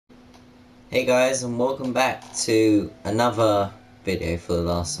Hey guys, and welcome back to another video for The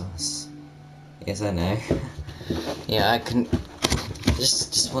Last of Us. Yes, I know. Yeah, I can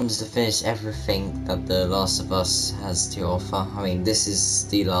just wanted to finish everything that The Last of Us has to offer. I mean, this is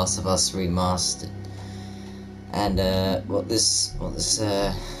The Last of Us remastered, and what this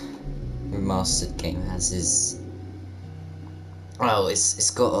remastered game has is, well,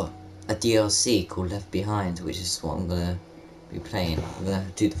 it's got a DLC called Left Behind, which is what I'm gonna be playing. I'm gonna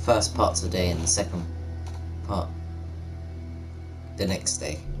do the first part today and the second part the next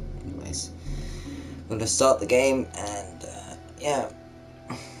day. Anyways, I'm gonna start the game and yeah.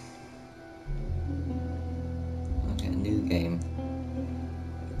 Okay, a new game.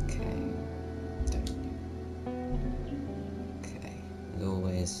 Okay. Okay. As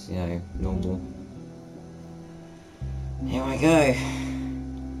always, you know, normal. Here we go.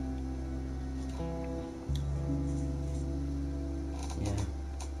 Yeah.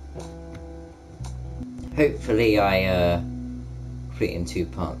 Hopefully I complete in 2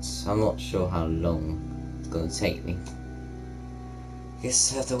 parts. I'm not sure how long it's gonna take me.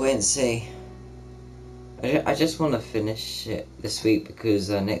 Guess I have to wait and see. I just want to finish it this week because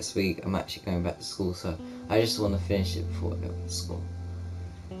next week I'm actually going back to school, so I just want to finish it before I go to school.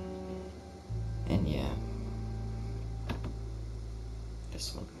 And yeah,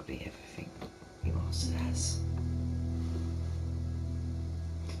 just want to complete everything remastered has.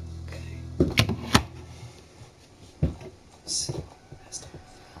 Okay. Let's see.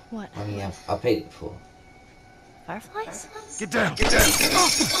 What? Oh yeah, I played it before. Fireflies? Get down! Get down!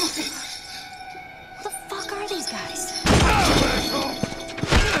 What the fuck are these guys?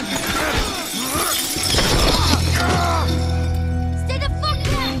 Stay the fuck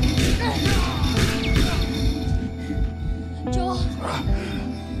back! Joel!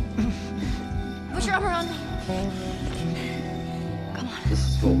 Put your arm around me. Come on. This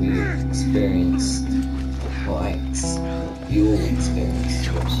is what we experienced. You all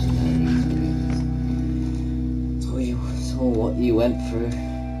experienced watching these videos. It's all what you went through.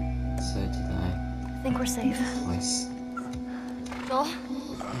 So did I. I think we're safe. Twice. Joel?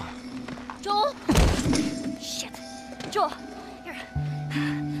 Joel? Shit. Joel, here.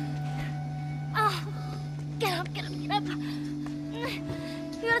 Ah, get up, get up, get up.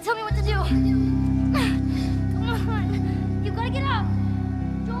 You gotta tell me what to do. Come on. You gotta get up.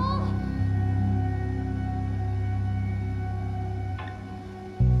 Joel?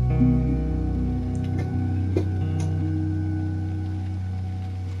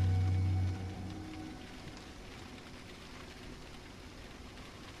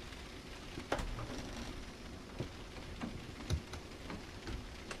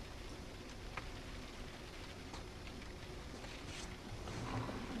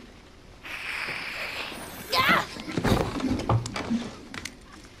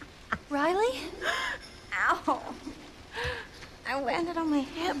 Riley? Ow! I landed on my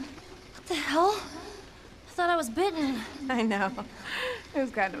hip. What the hell? I thought I was bitten. I know. It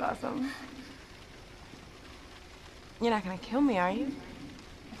was kind of awesome. You're not gonna kill me, are you?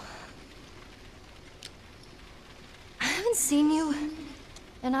 I haven't seen you,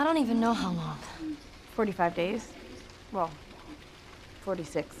 and I don't even know how long. 45 days. Well,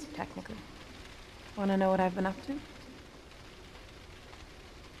 46, technically. Wanna know what I've been up to?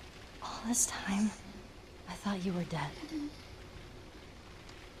 All this time, I thought you were dead.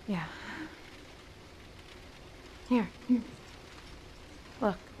 Yeah. Here.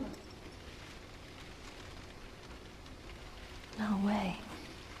 Look. No way.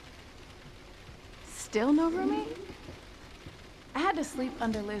 Still no roommate? I had to sleep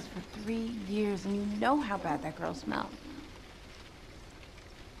under Liz for 3 years, and you know how bad that girl smelled.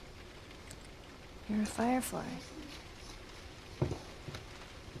 You're a firefly.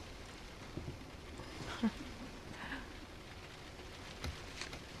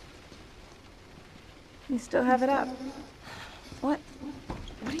 You still have it up. What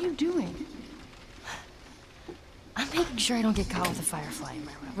are you doing? I'm making sure I don't get caught with a firefly in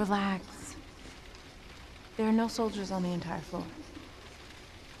my room. Relax. There are no soldiers on the entire floor.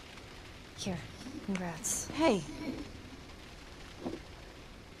 Here, congrats. Hey.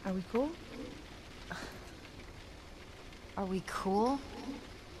 Are we cool? Are we cool?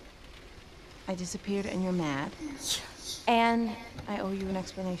 I disappeared and you're mad. And I owe you an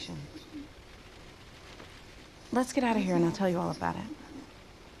explanation. Let's get out of here and I'll tell you all about it.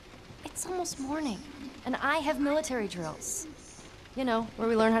 It's almost morning, and I have military drills. You know, where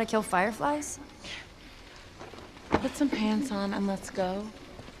we learn how to kill fireflies. Put some pants on and let's go.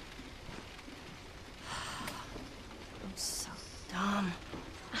 I'm so dumb.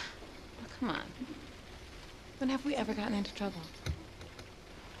 Come on. When have we ever gotten into trouble?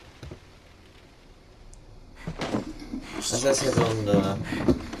 as I said on the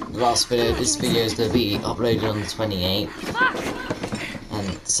last video, this video is going to be uploaded on the 28th, and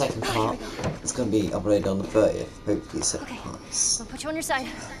the second part is going to be uploaded on the 30th. Hopefully, second parts. I'll put you on your side.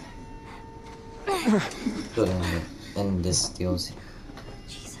 Gotta end this DLC.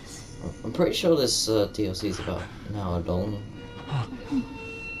 Jesus. I'm pretty sure this DLC is about an hour long.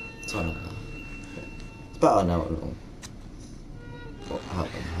 Something like that. It's about an hour long. Or hour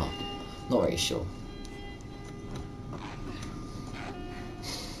and a half. Not really sure.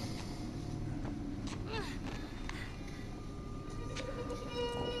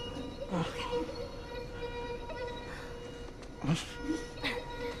 I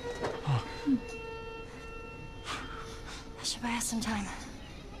should buy us some time.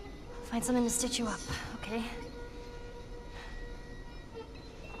 Find something to stitch you up, okay?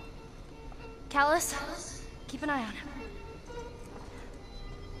 Callus, keep an eye on him.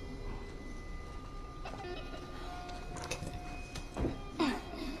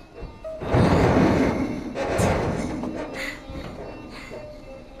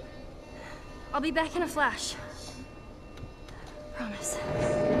 I'll be back in a flash. Promise.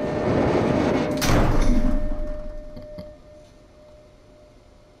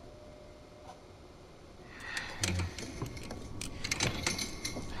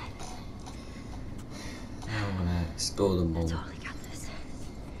 I'm gonna explore the mall. Totally got this.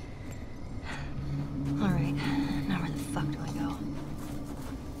 Alright, now where the fuck do I go?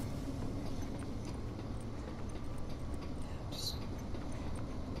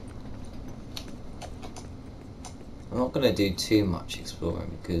 I'm not gonna do too much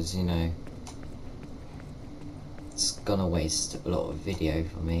exploring because, you know, it's gonna waste a lot of video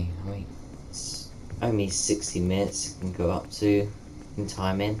for me. I mean, it's only 60 minutes it can go up to in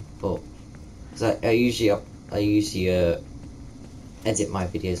timing, but cause I usually edit my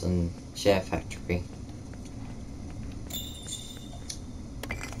videos on Share Factory.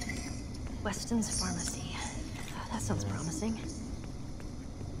 Weston's Pharmacy. That sounds promising.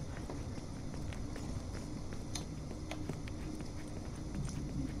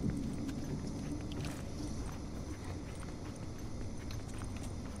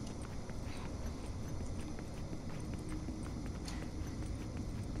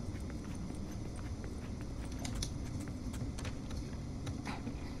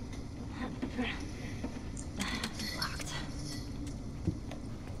 Locked.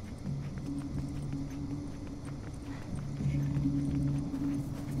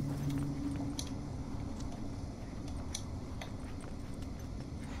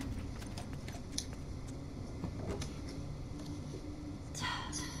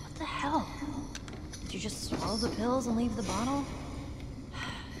 What the hell? Did you just swallow the pills and leave the bottle?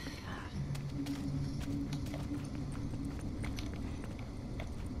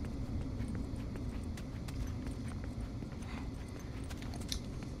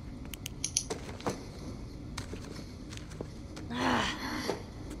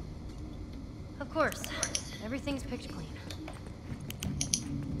 Of course. Everything's picked clean.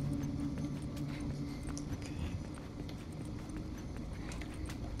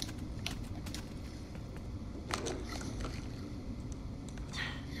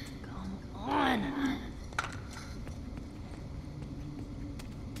 Come on.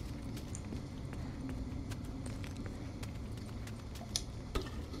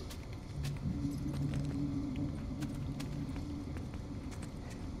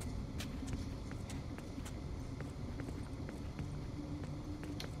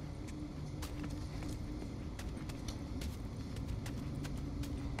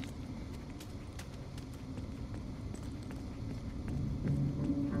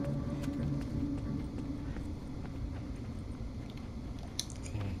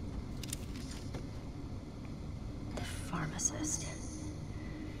 The pharmacist.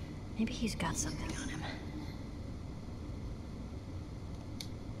 Maybe he's got something on him.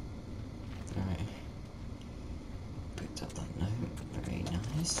 Alright. Picked up that note. Very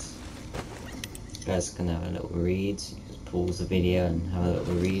nice. You guys can have a little read. You just pause the video and have a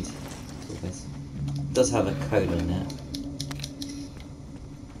little read. It does have a code on it.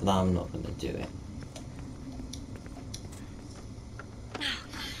 But I'm not going to do it.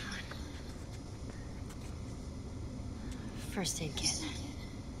 First aid kit.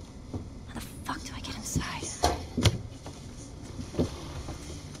 How the fuck do I get inside?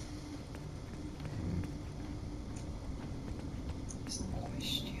 It's not a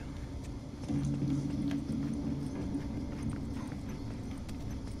question.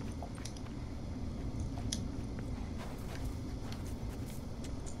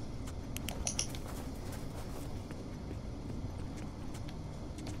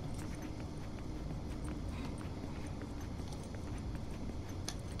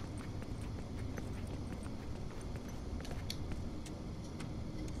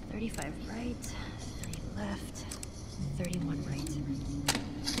 35 right, 3 left, 31 right.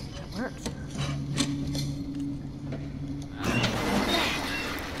 That worked.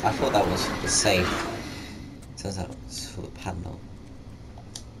 I thought that was for the safe. Turns out it's for the panel.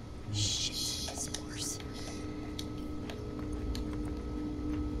 Shit, spores.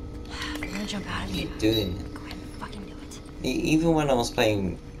 If you're gonna jump out of here, Keep doing it. go ahead and fucking do it. Even when I was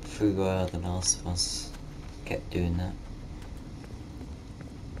playing through The Last of Us, kept doing that.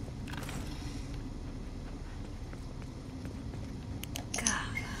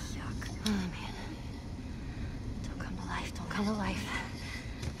 God, yuck. Oh man. Don't come to life, don't come to life.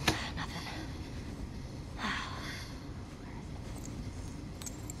 Nothing.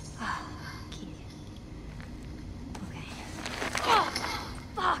 Key. Okay. Oh,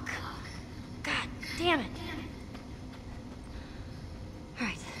 fuck! God damn it.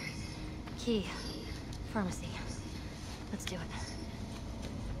 Alright. Key. Pharmacy. Let's do it.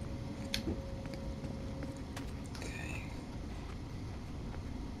 Okay.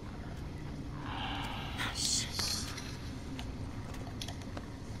 Shit.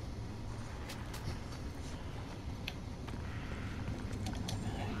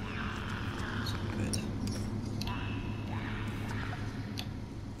 Good.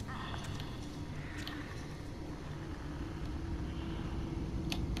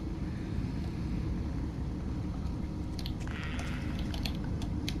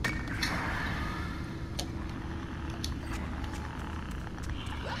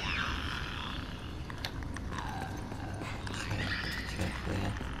 Okay, careful,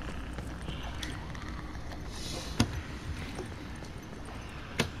 yeah.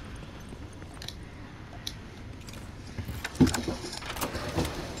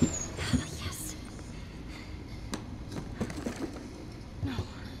 Yes. No.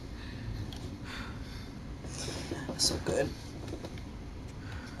 That's all good.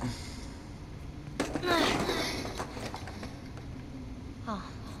 Oh.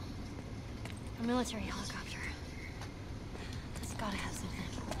 A military helicopter. It's gotta have something.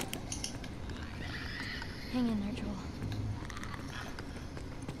 Hang in there, Joel.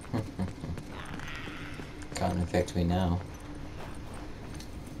 Can't infect me now.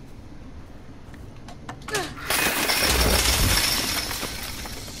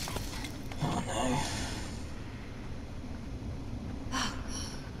 Oh no.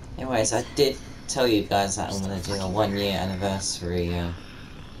 Anyways, I did tell you guys that I'm gonna do a 1-year anniversary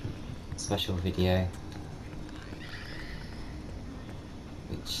special video,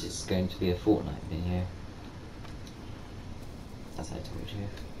 which is going to be a Fortnite video, as I told you.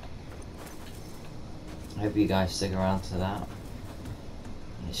 I hope you guys stick around to that.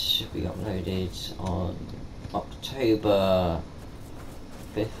 It should be uploaded on October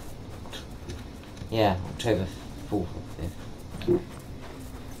 5th. Yeah, October 4th or 5th.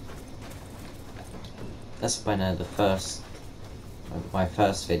 That's when my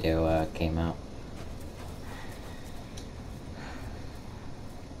first video came out.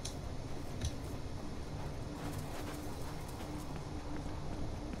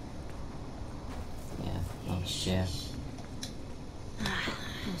 Yeah, last year.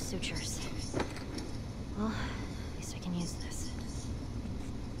 No sutures. Well, at least I can use this.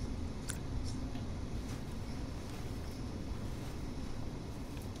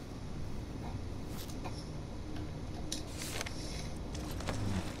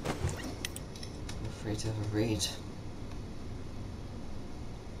 I'm afraid to have a read.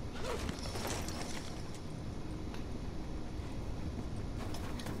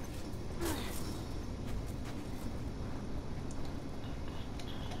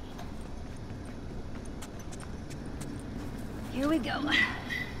 Here we go.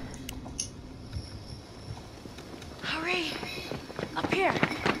 Hurry! Up here!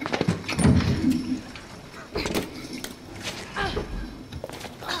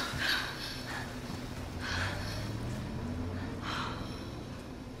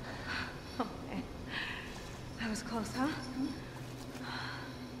 Okay. That was close, huh?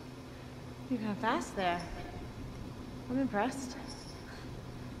 You got fast there. I'm impressed.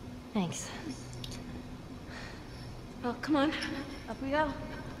 Thanks. Well, come on. Up we go.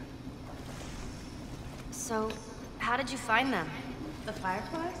 So, how did you find them? The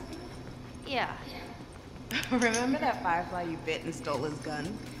fireflies? Yeah. Remember that firefly you bit and stole his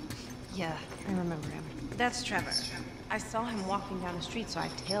gun? Yeah, I remember him. That's Trevor. I saw him walking down the street, so I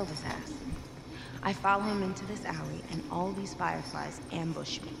tailed his ass. I followed him into this alley, and all these fireflies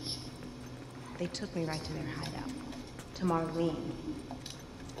ambushed me. They took me right to their hideout. To Marlene.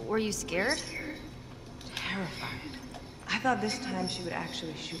 Were you scared? Terrified. I thought this time she would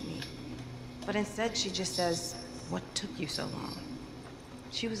actually shoot me. But instead she just says, "What took you so long?"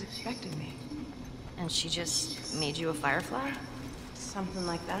 She was expecting me. And she just made you a firefly? Something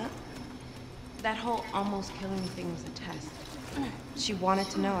like that. That whole almost killing me thing was a test. She wanted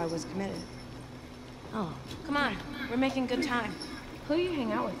to know I was committed. Oh, Come on, we're making good time. Who do you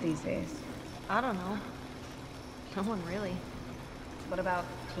hang out with these days? I don't know. No one really. What about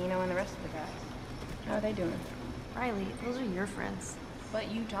Tino and the rest of the guys? How are they doing? Riley, those are your friends.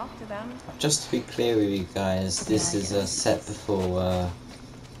 But you talk to them. Just to be clear with you guys, this Yeah, I is guess. set before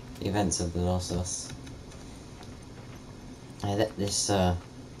the events of The Last of Us. This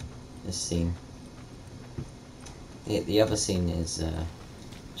scene. The other scene is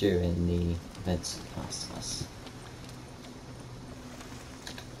during the events of The Last of Us.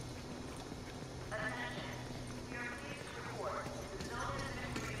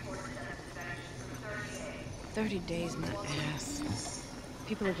 30 days, my ass.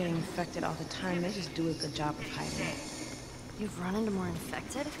 People are getting infected all the time. They just do a good job of hiding it. You've run into more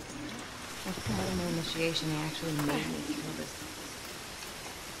infected? As part of my initiation, they actually made me kill this.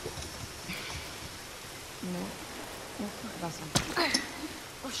 You know what? Let's talk about something.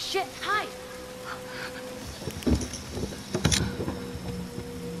 Oh shit, hide!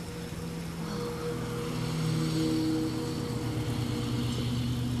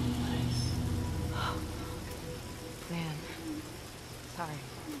 Man, sorry.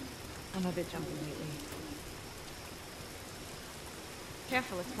 I'm a bit jumpy lately.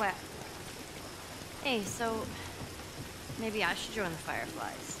 Careful, it's wet. Hey, so maybe I should join the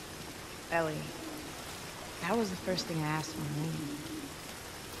Fireflies. Ellie, that was the first thing I asked from Marlene.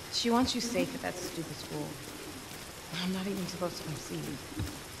 She wants you safe at that stupid school. I'm not even supposed to come see you.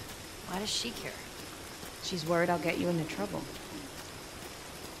 Why does she care? She's worried I'll get you into trouble.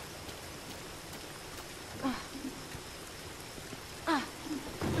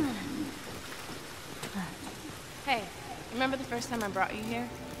 Hey, remember the first time I brought you here?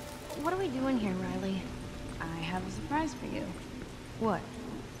 What are we doing here, Riley? I have a surprise for you. What?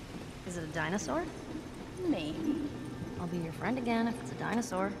 Is it a dinosaur? Maybe. I'll be your friend again if it's a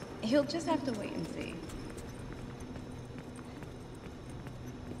dinosaur. You'll just have to wait and see.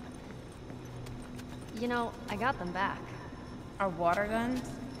 You know, I got them back. Our water guns?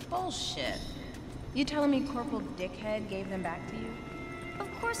 Bullshit. You telling me Corporal Dickhead gave them back to you? Of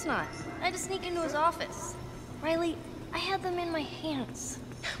course not. I had to sneak into his office. Riley, I had them in my hands.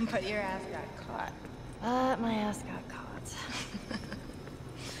 But your ass got caught. But my ass got caught.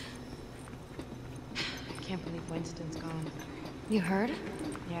 I can't believe Winston's gone. You heard?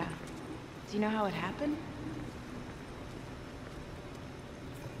 Yeah. Do you know how it happened?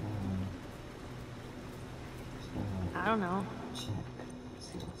 I don't know. Check.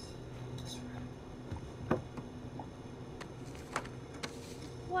 See what's this room.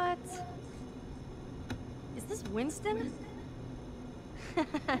 What? Is this Winston?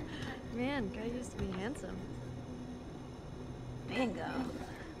 Man, guy used to be handsome. Bingo.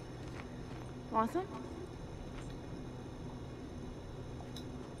 Want some?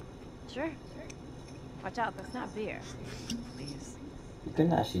 Sure. Watch out, that's not beer. Please. You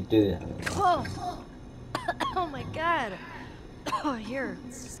couldn't actually do that. With Oh! Oh my god! Oh, here.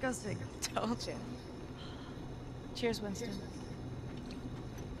 It's disgusting. Told you. Cheers, Winston.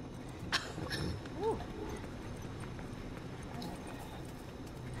 Ooh.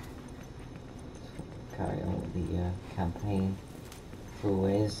 Carry on with the campaign for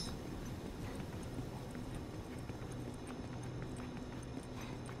always.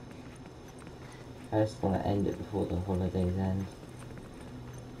 I just want to end it before the holidays end.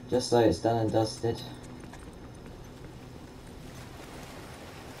 Just so it's done and dusted.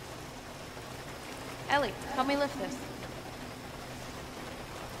 Ellie, help me lift this.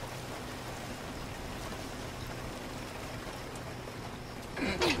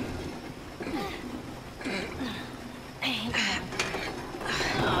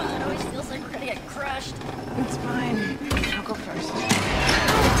 Oh, it always feels like we're gonna get crushed. It's fine. I'll go first.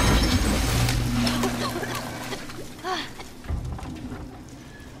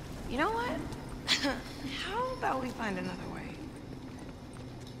 You know what? How about we find another way?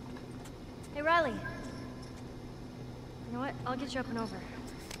 Hey, Riley. You know what? I'll get you up and over.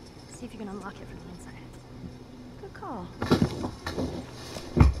 See if you can unlock it from the inside. Good call.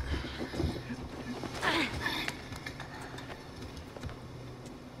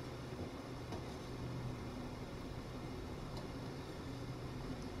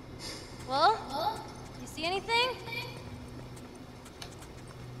 Well? You see anything?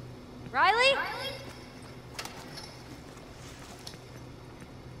 Riley?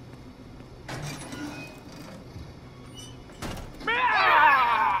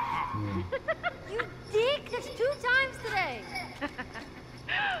 You dick! That's 2 times today!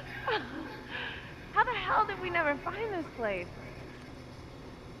 this place.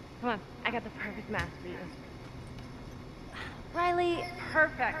 Come on, I got the perfect mask for you. Riley,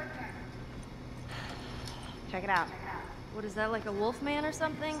 Perfect. Check it out. what is that, like a wolf man or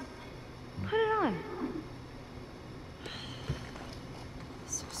something? Put it on.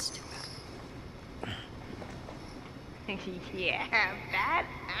 So stupid. Yeah,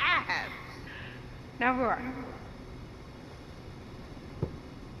 badass. Now roar.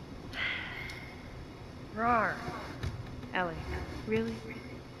 Roar. Ellie, really?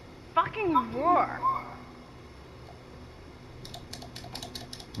 Fucking roar.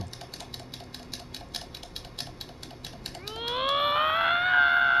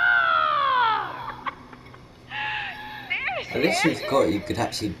 At least you've got, you could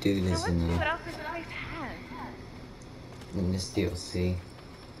actually do this in What the else this place has? in this DLC.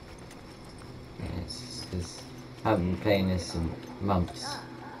 Yeah, it's just because I haven't been playing this in months.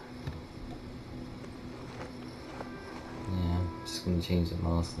 Yeah, I'm just gonna change the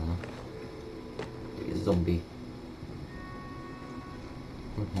mask now. Be a zombie.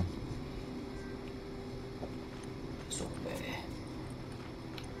 Zombie.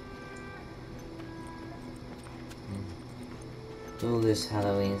 All this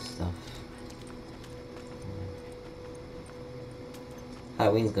Halloween stuff.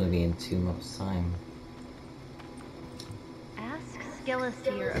 Halloween's gonna be in 2 months' time. Ask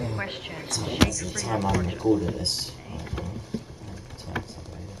Skeleseer a question. So Shake that's the free time of I'm fortune. recording this. Time's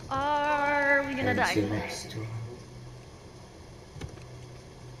up Are we gonna already. 2 die? months to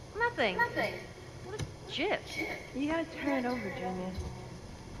Nothing. What a jip. You gotta turn it over, Junior.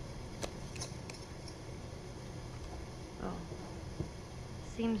 Oh.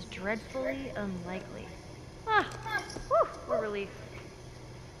 Seems dreadfully unlikely. Ah, whew, what a relief.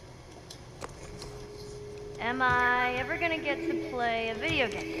 Am I ever gonna get to play a video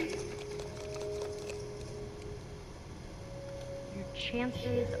game? Your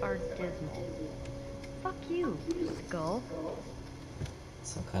chances are dismal. Fuck you, Skull.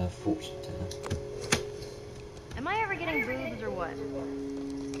 some kind of fortune teller. Am I ever getting boobs or what?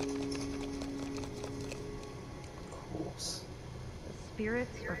 Of course. The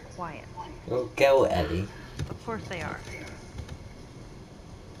spirits are quiet. Your girl Ellie. Of course they are.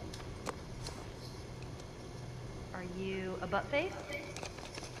 Are you a butt face?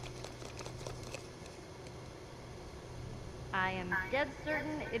 I am dead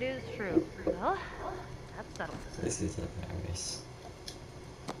certain it is true. Well, that's settled. This is hilarious.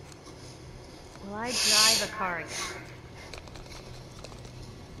 Will I drive a car again?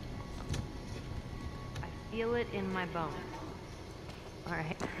 I feel it in my bones.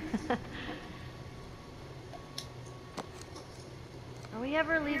 Alright. Are we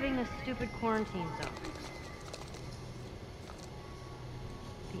ever leaving this stupid quarantine zone?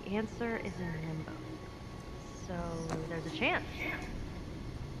 The answer is in limbo. So there's a chance.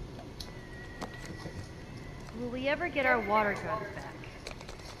 Will we ever get our water guns back?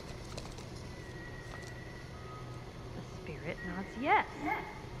 The spirit nods yes.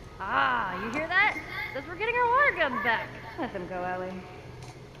 Ah, you hear that? Says we're getting our water guns back. Let them go, Ellie.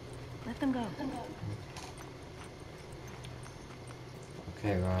 Let them go.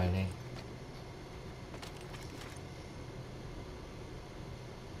 Okay, Riley.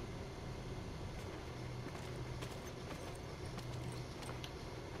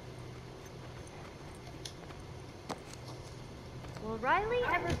 Will Riley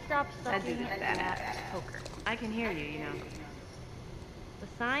ever stop I do sucking that. at poker? I can hear you, you know. The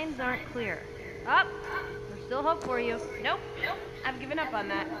signs aren't clear. Up! There's still hope for you. Nope. I've given up on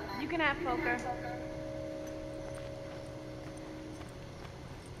that. You can have poker.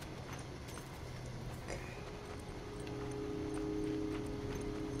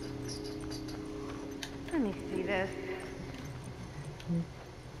 Let me see this.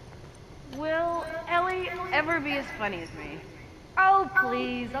 Will Ellie ever be as funny as me? Oh,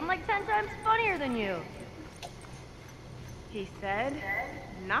 please. I'm like 10 times funnier than you. He said,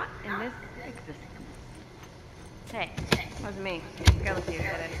 not in this existence. Hey, Wasn't me. Skeleseer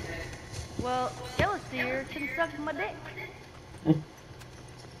said it. well, Skeleseer can suck my dick.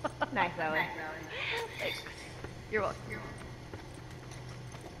 Nice, Ellie. Thanks. You're welcome.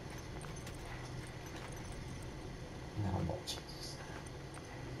 Now I'm watching this.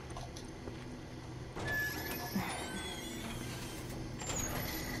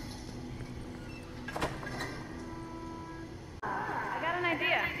 I got an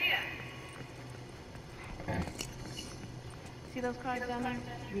idea. See those cards down there?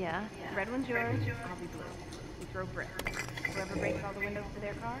 Yeah. Red one's yours, I'll be blue. We throw bricks. Whoever breaks all the windows to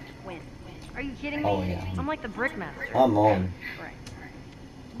their car wins. Are you kidding me? Oh, yeah. I'm like the brick master. I'm on. Right.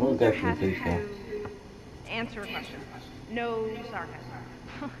 We'll go Loser for the has blue car. to answer a question. No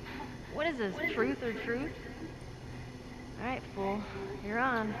sarcasm. What is this, truth or truth? Alright, fool. You're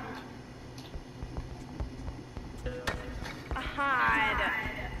on. Hide.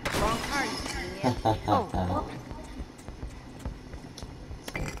 Wrong card. Yeah. Oh, whoops.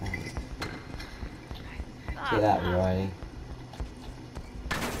 Get that, Riley.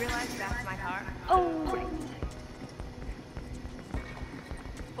 You realize that's my car? Oh,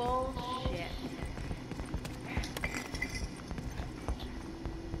 Bullshit.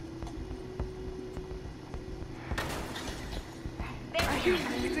 Are you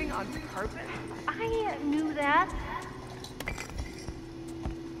leaving on purpose? I knew that.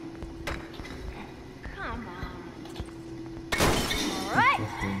 Come on. Alright.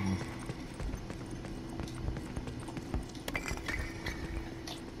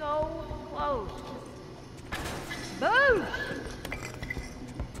 So close. Boom!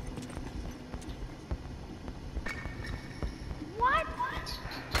 What?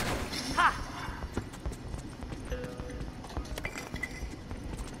 Ha!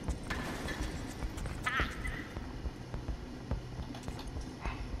 Ah.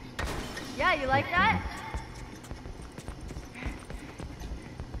 Yeah, you like that?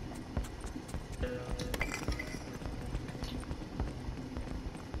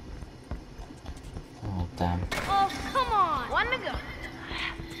 Oh, damn. Oh, come on! One to go.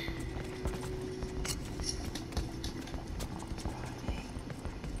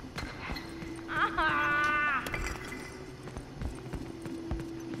 Ah!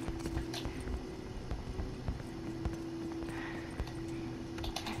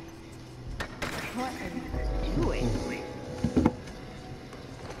 What are you doing?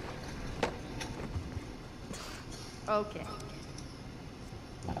 Okay.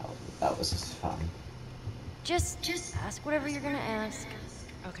 Well, that was just fun. Just ask whatever you're gonna ask.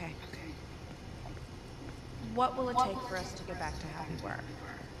 Okay. What will it take for us to get back to how we were?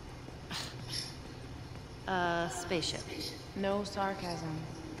 Spaceship. No sarcasm.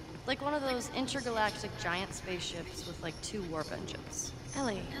 Like one of those intergalactic giant spaceships with like 2 warp engines.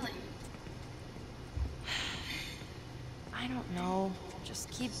 Ellie. I don't know. Just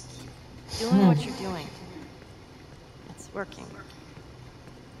keep doing what you're doing. It's working.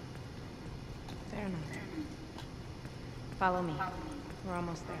 Fair enough. Follow me. We're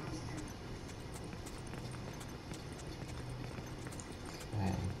almost there.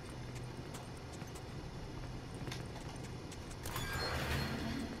 Okay.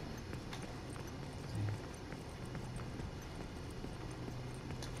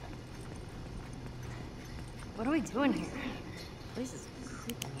 What are we doing here? This is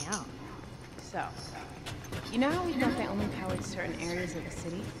creeping me out. So, you know how we thought they only powered certain areas of the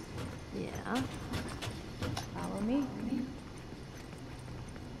city? Yeah. Follow me.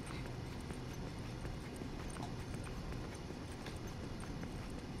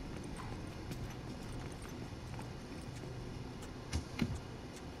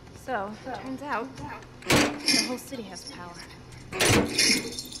 So, turns out, the whole city has power.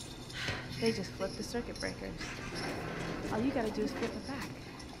 They just flip the circuit breakers. All you gotta do is flip it back.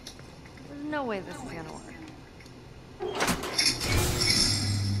 There's no way this is gonna work.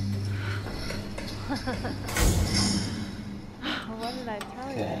 What did I tell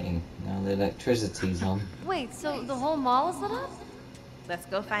you? Okay, now the electricity's on. Wait, so the whole mall is lit up? Let's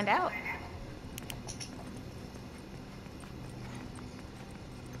go find out.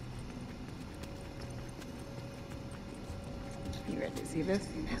 You ready to see this?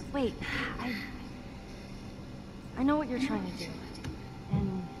 Wait, I know what you're trying to do.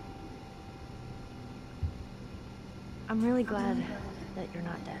 And I'm really glad that you're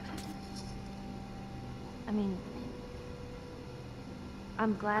not dead. I mean,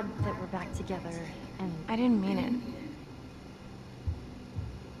 I'm glad that we're back together and I didn't mean it.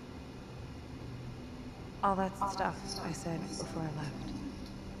 All that stuff I said before I left.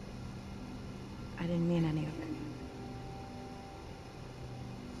 I didn't mean any of it.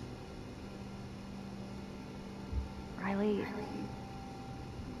 Riley,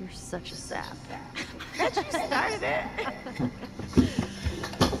 you're such a sap. Bet you started it.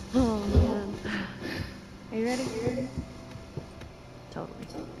 Oh man. Are you ready? Totally.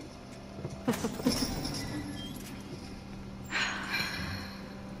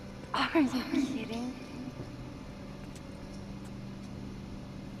 Are you kidding?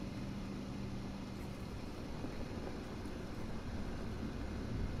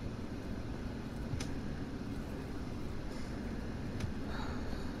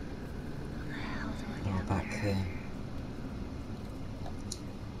 We're back here.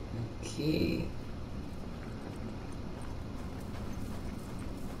 Okay.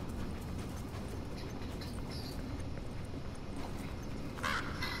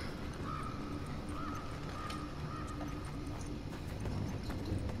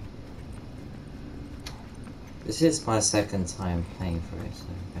 This is my second time playing for it, so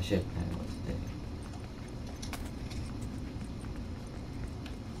I should know what to do.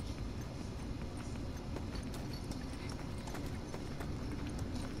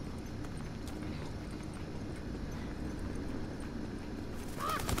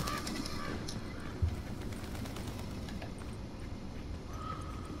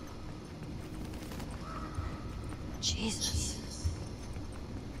 Jesus.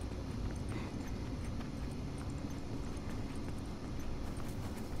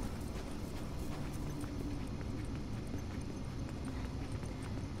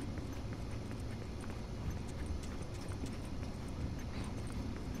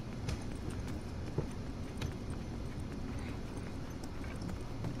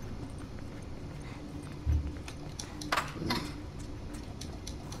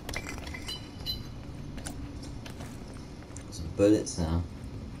 Bullets now.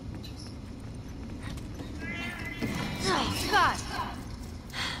 Oh, God.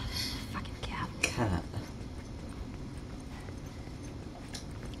 Fucking cat. Cat.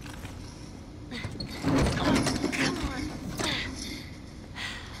 Come on.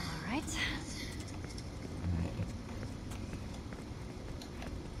 All right.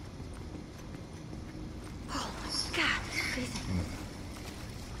 Oh, my God. Crazy.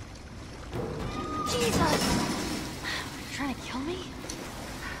 Jesus. Trying to kill me?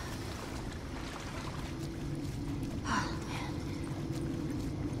 Oh, man.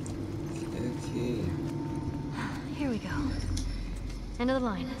 Okay. Here we go. End of the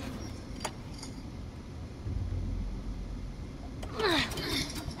line.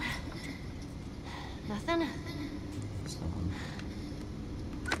 Nothing? It's not on.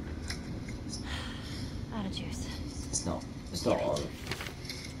 Out of juice. It's not. It's not on.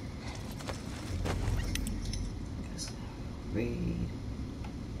 Guess I'll read.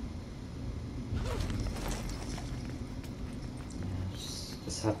 Yeah,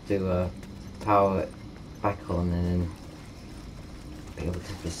 just have to power it back on and then be able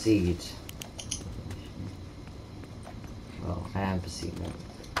to proceed. Well, I am proceeding.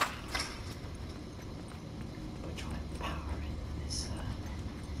 But try and power in this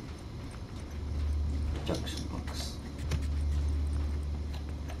junction box.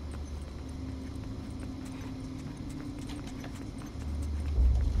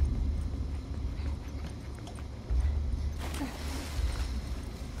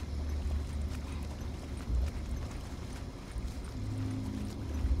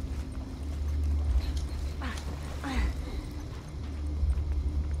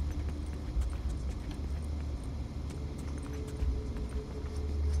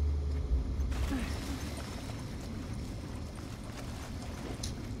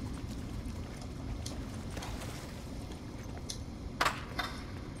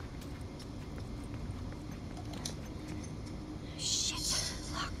 Shit.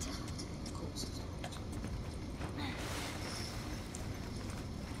 Locked.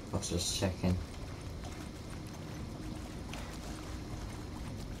 I was just checking.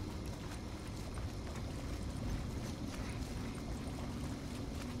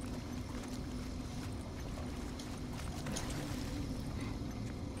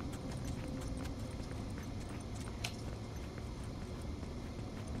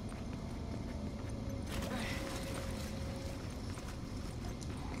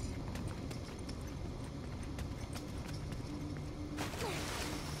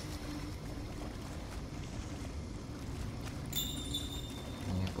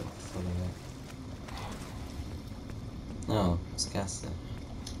 Oh, it's gas there.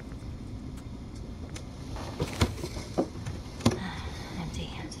 Empty.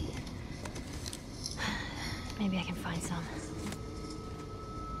 Maybe I can find some.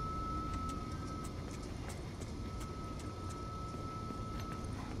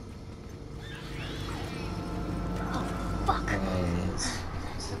 Oh, fuck. Alright.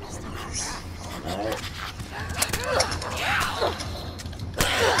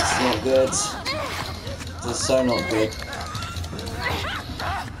 It's not good. It's so not good.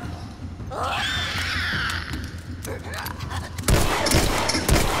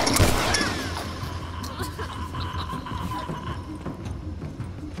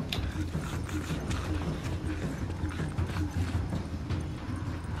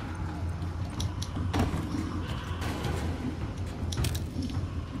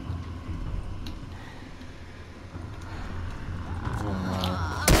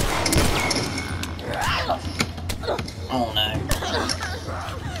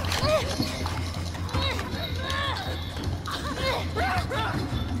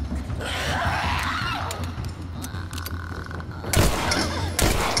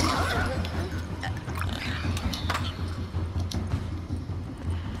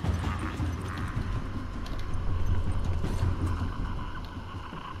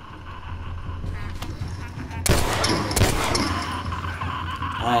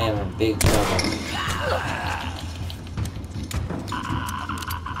 I am in big trouble.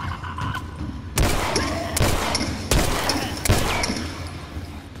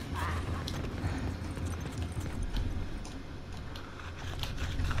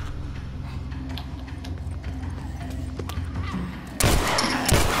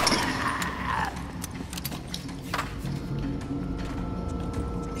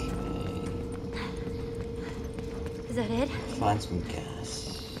 Is that it? Find some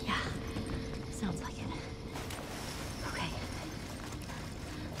gas. Yeah. Sounds like it. Okay.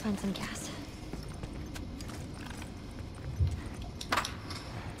 Find some gas.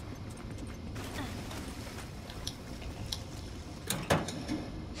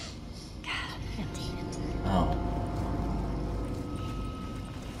 Empty. Oh.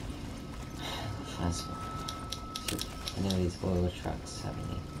 Find some. I know these oil trucks have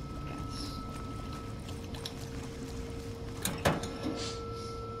any gas.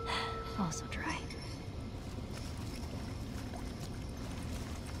 Also dry.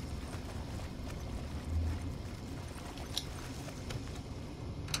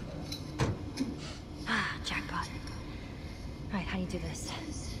 Ah, jackpot. Alright, how do you do this?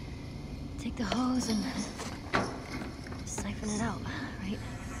 Take the hose and siphon it out, right?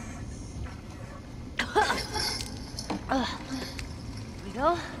 Here we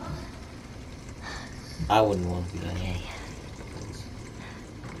go. I wouldn't want to be there. Okay.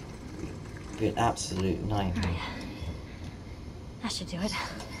 It'd be an absolute nightmare. Alright. That should do it.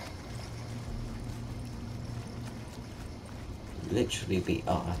 Literally be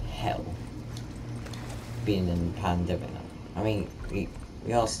hell being in the pandemic. I mean, we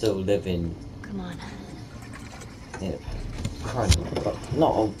are still living Come on. in a current, but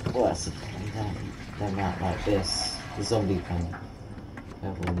not a worse pandemic than that, like this. The zombie pandemic.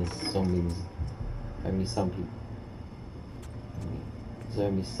 Everyone is zombies. Only some people. There's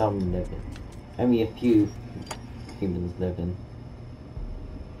only some living. Only a few humans living.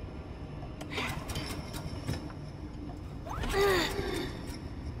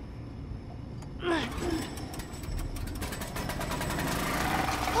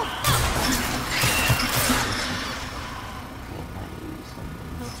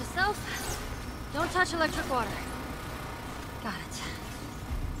 Note to self, don't touch electric water. Got it.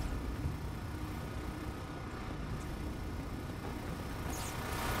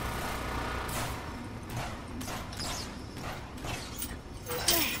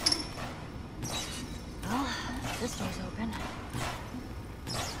 Well, this door's open.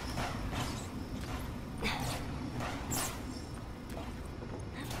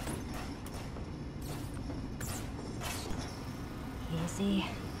 Easy.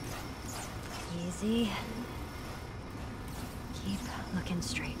 Easy. Keep looking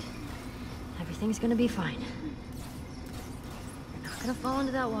straight. Everything's gonna be fine. You're not gonna fall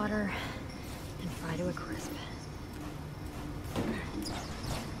into that water and fry to a crisp.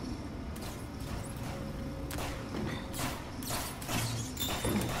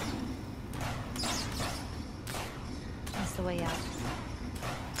 That's the way out.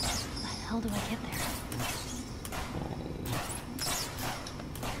 How the hell do I get there?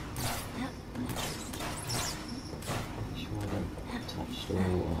 Touch the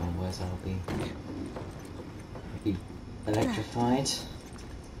water, otherwise I'll be electrified.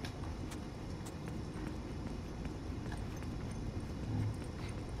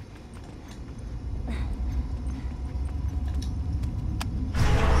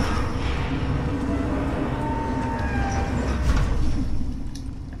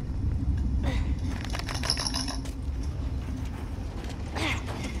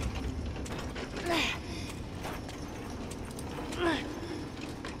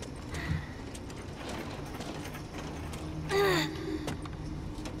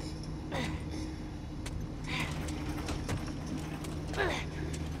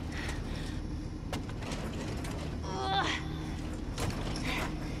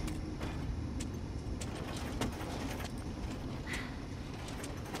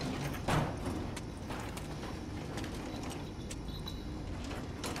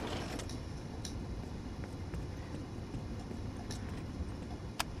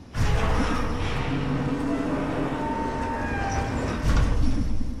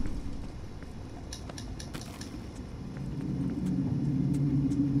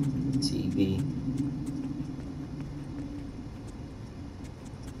 TV.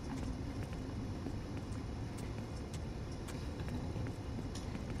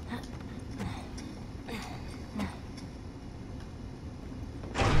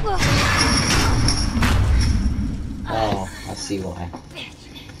 Oh, I see why.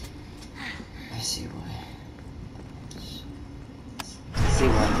 I see why. see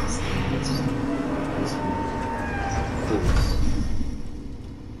why it's fools.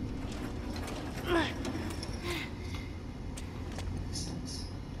 Makes sense.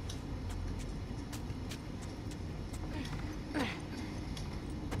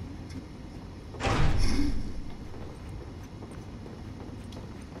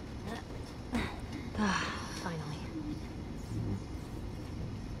 Finally.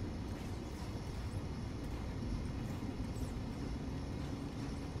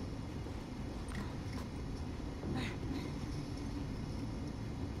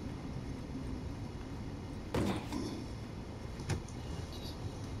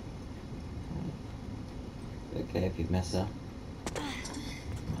 Okay, if you mess up.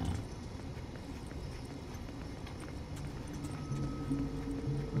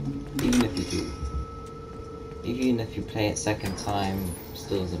 Even if you do. Even if you play it second time,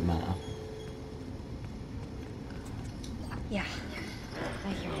 still doesn't matter. Yeah. I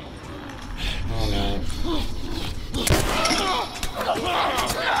hear you. Oh no.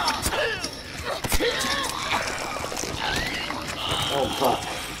 Oh fuck.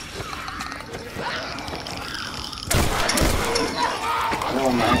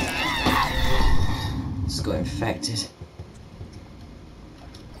 Oh man. Just got infected.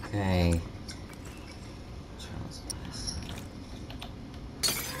 Okay.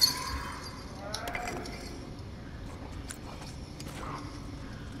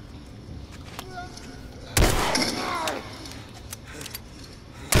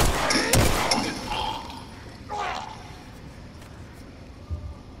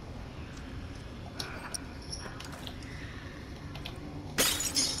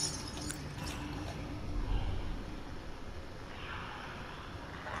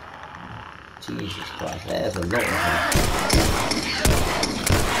 Jesus Christ, there's a lot of them.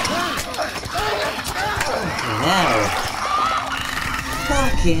 Fucking hell.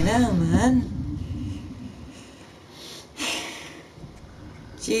 Fucking hell, man.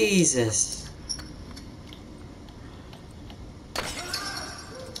 Jesus.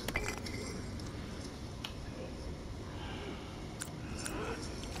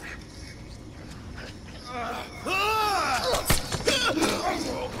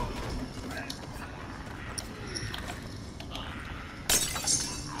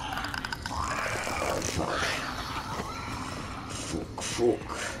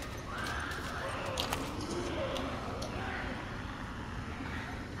 Fuck.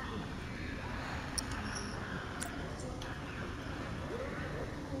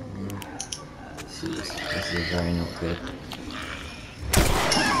 This is very not good.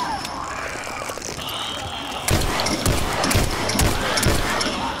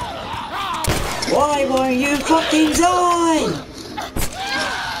 Why won't you fucking die?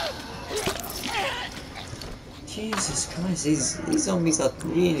 Jesus Christ, these zombies are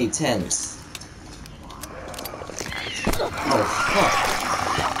really tense. Oh fuck.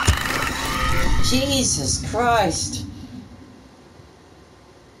 Jesus Christ.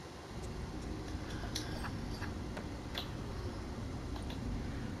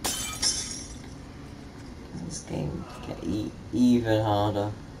 This game get even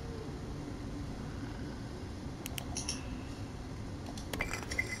harder.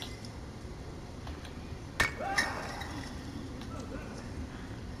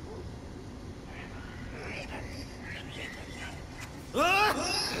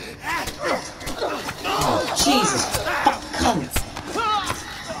 Oh, Jesus, fuck, cunt.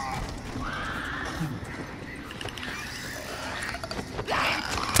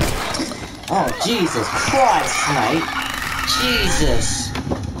 Oh, Jesus Christ, mate. Jesus.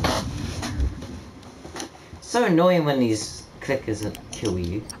 So annoying when these clickers kill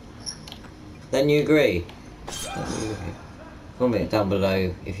you. Then you agree. Comment down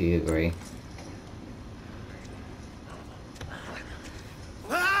below if you agree.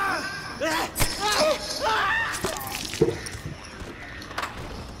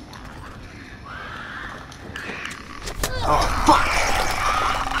 Oh, fuck!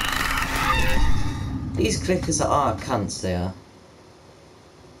 These clickers are cunts, they are.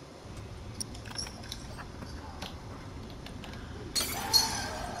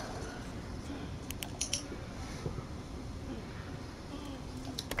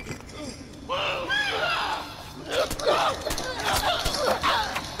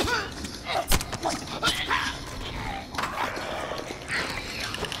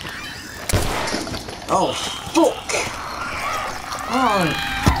 Oh, fuck! Oh,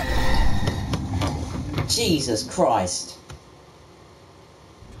 Jesus Christ.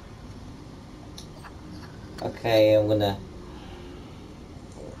 Okay, I'm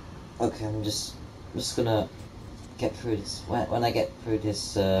just gonna get through this. When I get through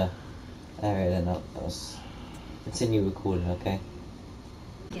this area, then I'll continue recording. Okay.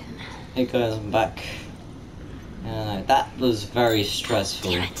 Again. Hey guys, I'm back. That was very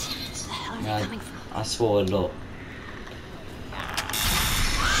stressful. Damn it. Where the hell are they coming from? I swore a lot.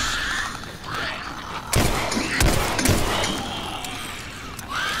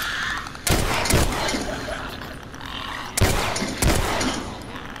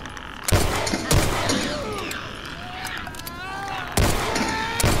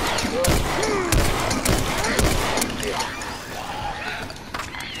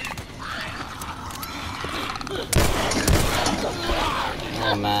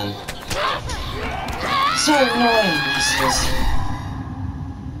 Oh man. So annoying this is.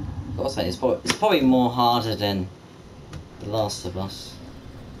 Gotta say, it's probably more harder than The Last of Us.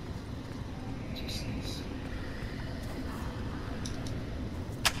 Just this.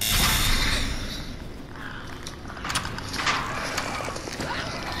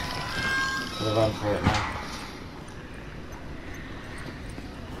 Gotta run for it now.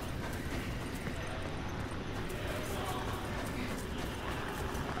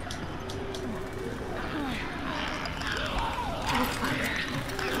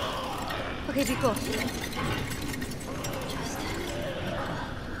 Okay, be cool.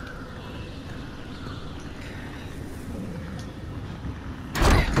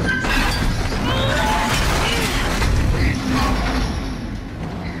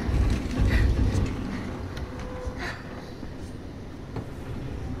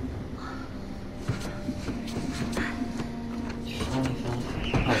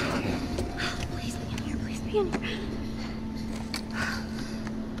 Please be in here, please be in here.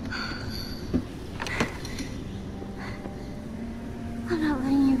 I'm not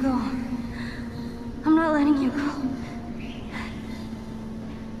letting you go. I'm not letting you go.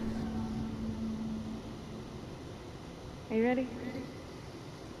 Are you ready?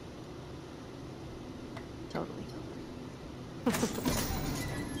 Totally.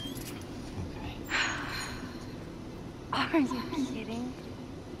 Are you kidding?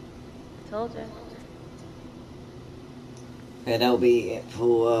 Told you. Okay, that'll be it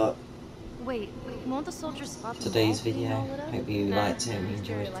for Wait, won't the soldiers spot the today's wall being video. all lit up? Hope you liked it and you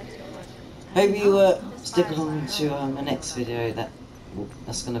enjoyed. Likes your work. Hope you stick along to my next video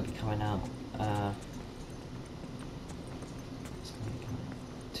that's gonna be coming out. It's gonna be coming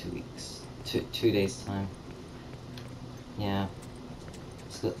out 2 weeks, 2 days time. Yeah,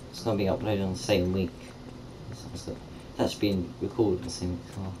 it's gonna be uploaded on the same week. That's being recorded on the same week.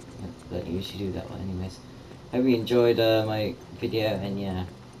 Oh, I don't usually do that one, anyways. Hope you enjoyed my video, and yeah,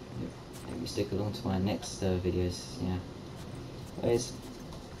 hope you stick along to my next videos. Yeah. Anyways,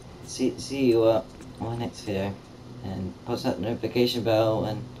 see you on my next video, and post that notification bell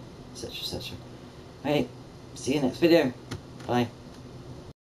and etc. Right, see you next video. Bye.